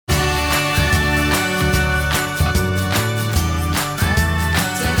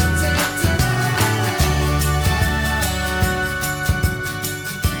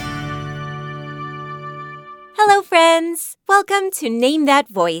friends! Welcome to Name That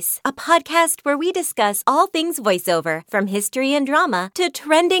Voice, a podcast where we discuss all things voiceover, from history and drama to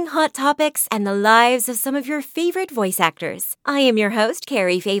trending hot topics and the lives of some of your favorite voice actors. I am your host,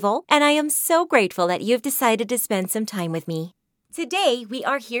 Carrie Fable, and I am so grateful that you've decided to spend some time with me. Today, we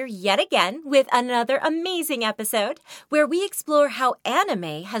are here yet again with another amazing episode where we explore how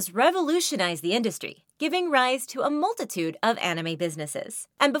anime has revolutionized the industry, giving rise to a multitude of anime businesses.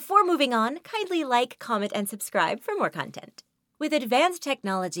 And before moving on, kindly like, comment, and subscribe for more content. With advanced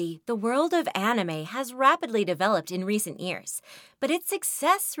technology, the world of anime has rapidly developed in recent years, but its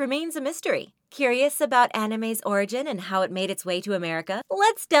success remains a mystery. Curious about anime's origin and how it made its way to America?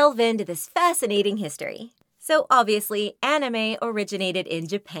 Let's delve into this fascinating history. So obviously, anime originated in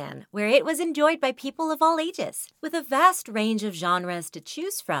Japan, where it was enjoyed by people of all ages. With a vast range of genres to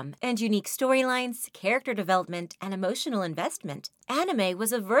choose from and unique storylines, character development, and emotional investment, anime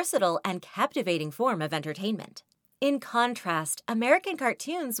was a versatile and captivating form of entertainment. In contrast, American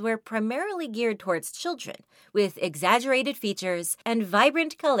cartoons were primarily geared towards children, with exaggerated features and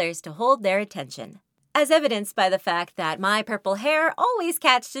vibrant colors to hold their attention. As evidenced by the fact that my purple hair always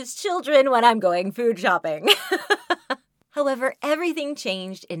catches children when I'm going food shopping. However, everything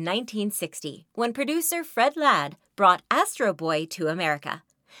changed in 1960 when producer Fred Ladd brought Astro Boy to America.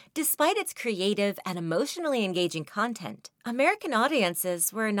 Despite its creative and emotionally engaging content, American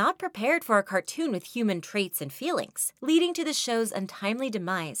audiences were not prepared for a cartoon with human traits and feelings, leading to the show's untimely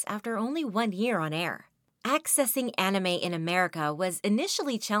demise after only 1 year on air. Accessing anime in America was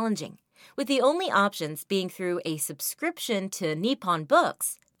initially challenging, with the only options being through a subscription to Nippon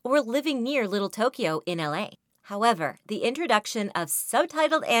Books or living near Little Tokyo in LA. However, the introduction of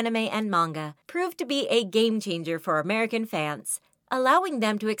subtitled anime and manga proved to be a game-changer for American fans, allowing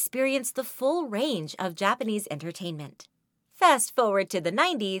them to experience the full range of Japanese entertainment. Fast forward to the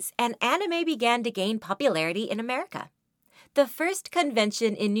 90s, and anime began to gain popularity in America. The first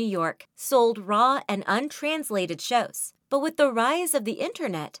convention in New York sold raw and untranslated shows, but with the rise of the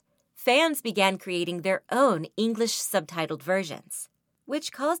internet, fans began creating their own English subtitled versions,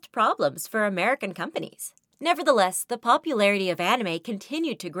 which caused problems for American companies. Nevertheless, the popularity of anime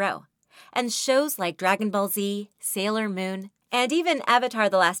continued to grow, and shows like Dragon Ball Z, Sailor Moon, and even Avatar: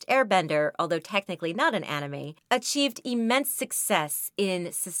 The Last Airbender, although technically not an anime, achieved immense success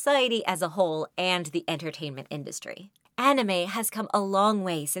in society as a whole and the entertainment industry. Anime has come a long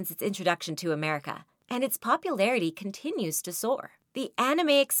way since its introduction to America, and its popularity continues to soar. The anime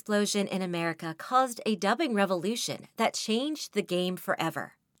explosion in America caused a dubbing revolution that changed the game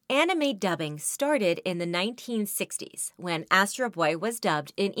forever. Anime dubbing started in the 1960s when Astro Boy was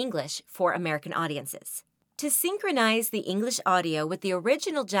dubbed in English for American audiences. To synchronize the English audio with the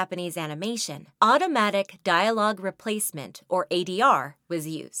original Japanese animation, automatic dialogue replacement, or ADR, was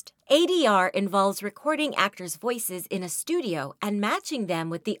used. ADR involves recording actors' voices in a studio and matching them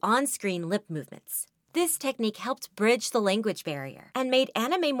with the on-screen lip movements. This technique helped bridge the language barrier and made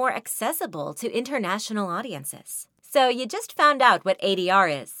anime more accessible to international audiences. So you just found out what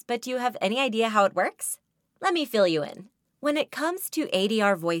ADR is, but do you have any idea how it works? Let me fill you in. When it comes to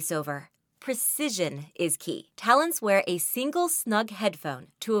ADR voiceover, precision is key. Talents wear a single snug headphone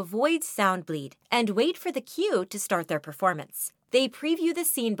to avoid sound bleed and wait for the cue to start their performance. They preview the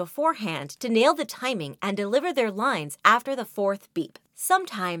scene beforehand to nail the timing and deliver their lines after the fourth beep.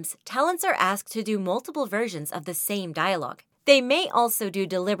 Sometimes, talents are asked to do multiple versions of the same dialogue. They may also do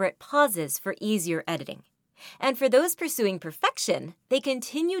deliberate pauses for easier editing. And for those pursuing perfection, they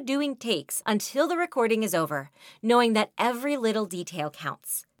continue doing takes until the recording is over, knowing that every little detail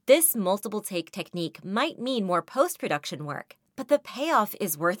counts. This multiple take technique might mean more post-production work, but the payoff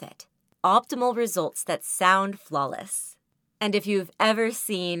is worth it. Optimal results that sound flawless. And if you've ever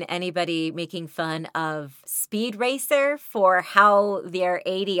seen anybody making fun of Speed Racer for how their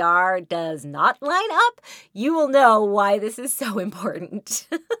ADR does not line up, you will know why this is so important.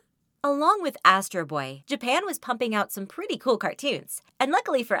 Along with Astro Boy, Japan was pumping out some pretty cool cartoons. And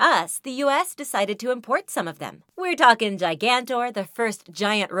luckily for us, the US decided to import some of them. We're talking Gigantor, the first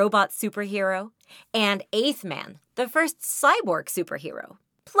giant robot superhero, and Eighth Man, the first cyborg superhero.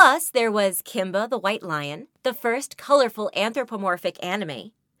 Plus, there was Kimba the White Lion, the first colorful anthropomorphic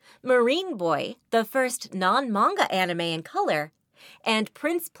anime, Marine Boy, the first non-manga anime in color, and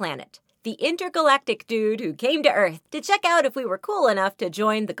Prince Planet, the intergalactic dude who came to Earth to check out if we were cool enough to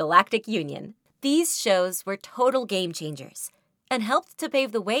join the Galactic Union. These shows were total game changers and helped to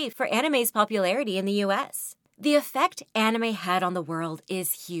pave the way for anime's popularity in the US. The effect anime had on the world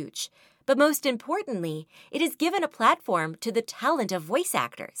is huge. But most importantly, it has given a platform to the talent of voice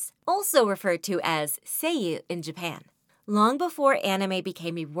actors, also referred to as seiyuu in Japan. Long before anime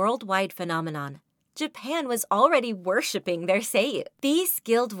became a worldwide phenomenon, Japan was already worshipping their seiyuu. These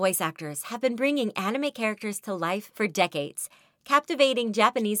skilled voice actors have been bringing anime characters to life for decades, captivating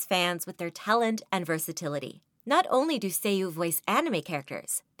Japanese fans with their talent and versatility. Not only do seiyuu voice anime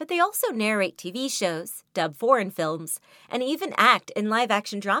characters, but they also narrate TV shows, dub foreign films, and even act in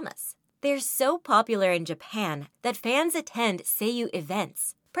live-action dramas. They're so popular in Japan that fans attend seiyuu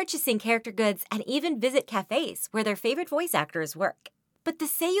events, purchasing character goods, and even visit cafes where their favorite voice actors work. But the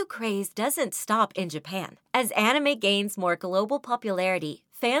seiyuu craze doesn't stop in Japan. As anime gains more global popularity,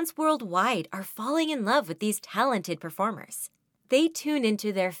 fans worldwide are falling in love with these talented performers. They tune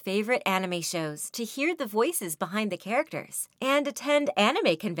into their favorite anime shows to hear the voices behind the characters and attend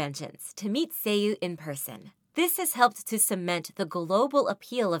anime conventions to meet seiyuu in person. This has helped to cement the global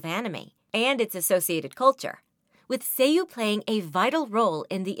appeal of anime and its associated culture, with seiyuu playing a vital role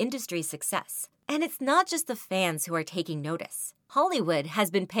in the industry's success. And it's not just the fans who are taking notice. Hollywood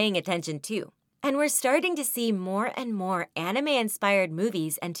has been paying attention too. And we're starting to see more and more anime-inspired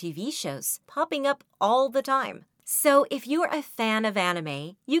movies and TV shows popping up all the time. So if you're a fan of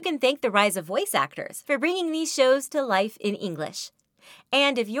anime, you can thank the rise of voice actors for bringing these shows to life in English.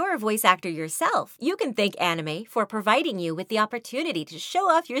 And if you're a voice actor yourself, you can thank anime for providing you with the opportunity to show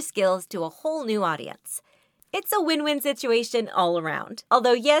off your skills to a whole new audience. It's a win-win situation all around.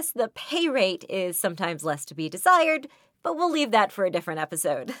 Although yes, the pay rate is sometimes less to be desired, but we'll leave that for a different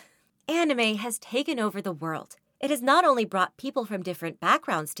episode. Anime has taken over the world. It has not only brought people from different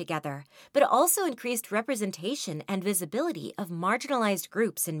backgrounds together, but also increased representation and visibility of marginalized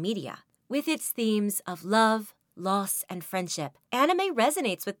groups in media. With its themes of love, loss, and friendship, anime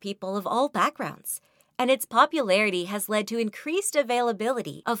resonates with people of all backgrounds, and its popularity has led to increased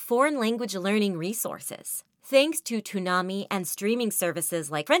availability of foreign language learning resources. Thanks to Toonami and streaming services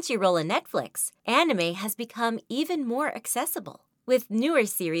like Crunchyroll and Netflix, anime has become even more accessible, with newer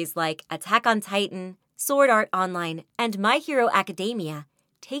series like Attack on Titan, Sword Art Online, and My Hero Academia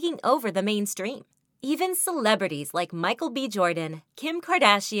taking over the mainstream. Even celebrities like Michael B. Jordan, Kim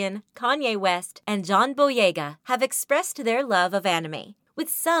Kardashian, Kanye West, and John Boyega have expressed their love of anime, with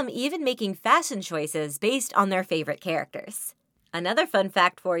some even making fashion choices based on their favorite characters. Another fun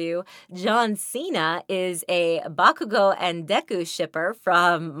fact for you, John Cena is a Bakugo and Deku shipper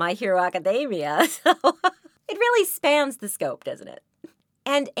from My Hero Academia, so it really spans the scope, doesn't it?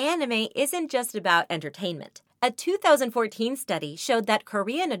 And anime isn't just about entertainment. A 2014 study showed that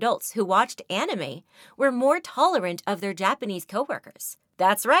Korean adults who watched anime were more tolerant of their Japanese coworkers.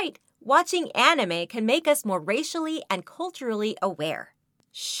 That's right, watching anime can make us more racially and culturally aware.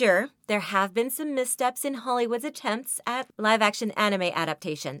 Sure, there have been some missteps in Hollywood's attempts at live-action anime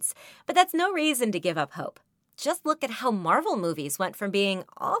adaptations, but that's no reason to give up hope. Just look at how Marvel movies went from being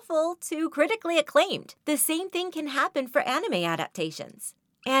awful to critically acclaimed. The same thing can happen for anime adaptations.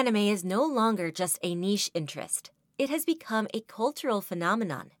 Anime is no longer just a niche interest. It has become a cultural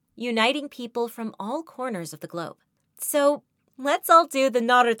phenomenon, uniting people from all corners of the globe. So, let's all do the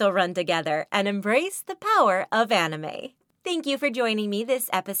Naruto run together and embrace the power of anime. Thank you for joining me this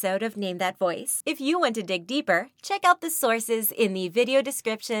episode of Name That Voice. If you want to dig deeper, check out the sources in the video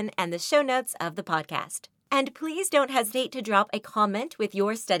description and the show notes of the podcast. And please don't hesitate to drop a comment with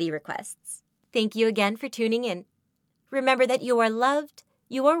your study requests. Thank you again for tuning in. Remember that you are loved,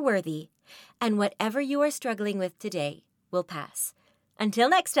 you are worthy, and whatever you are struggling with today will pass. Until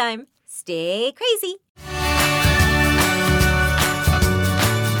next time, stay crazy!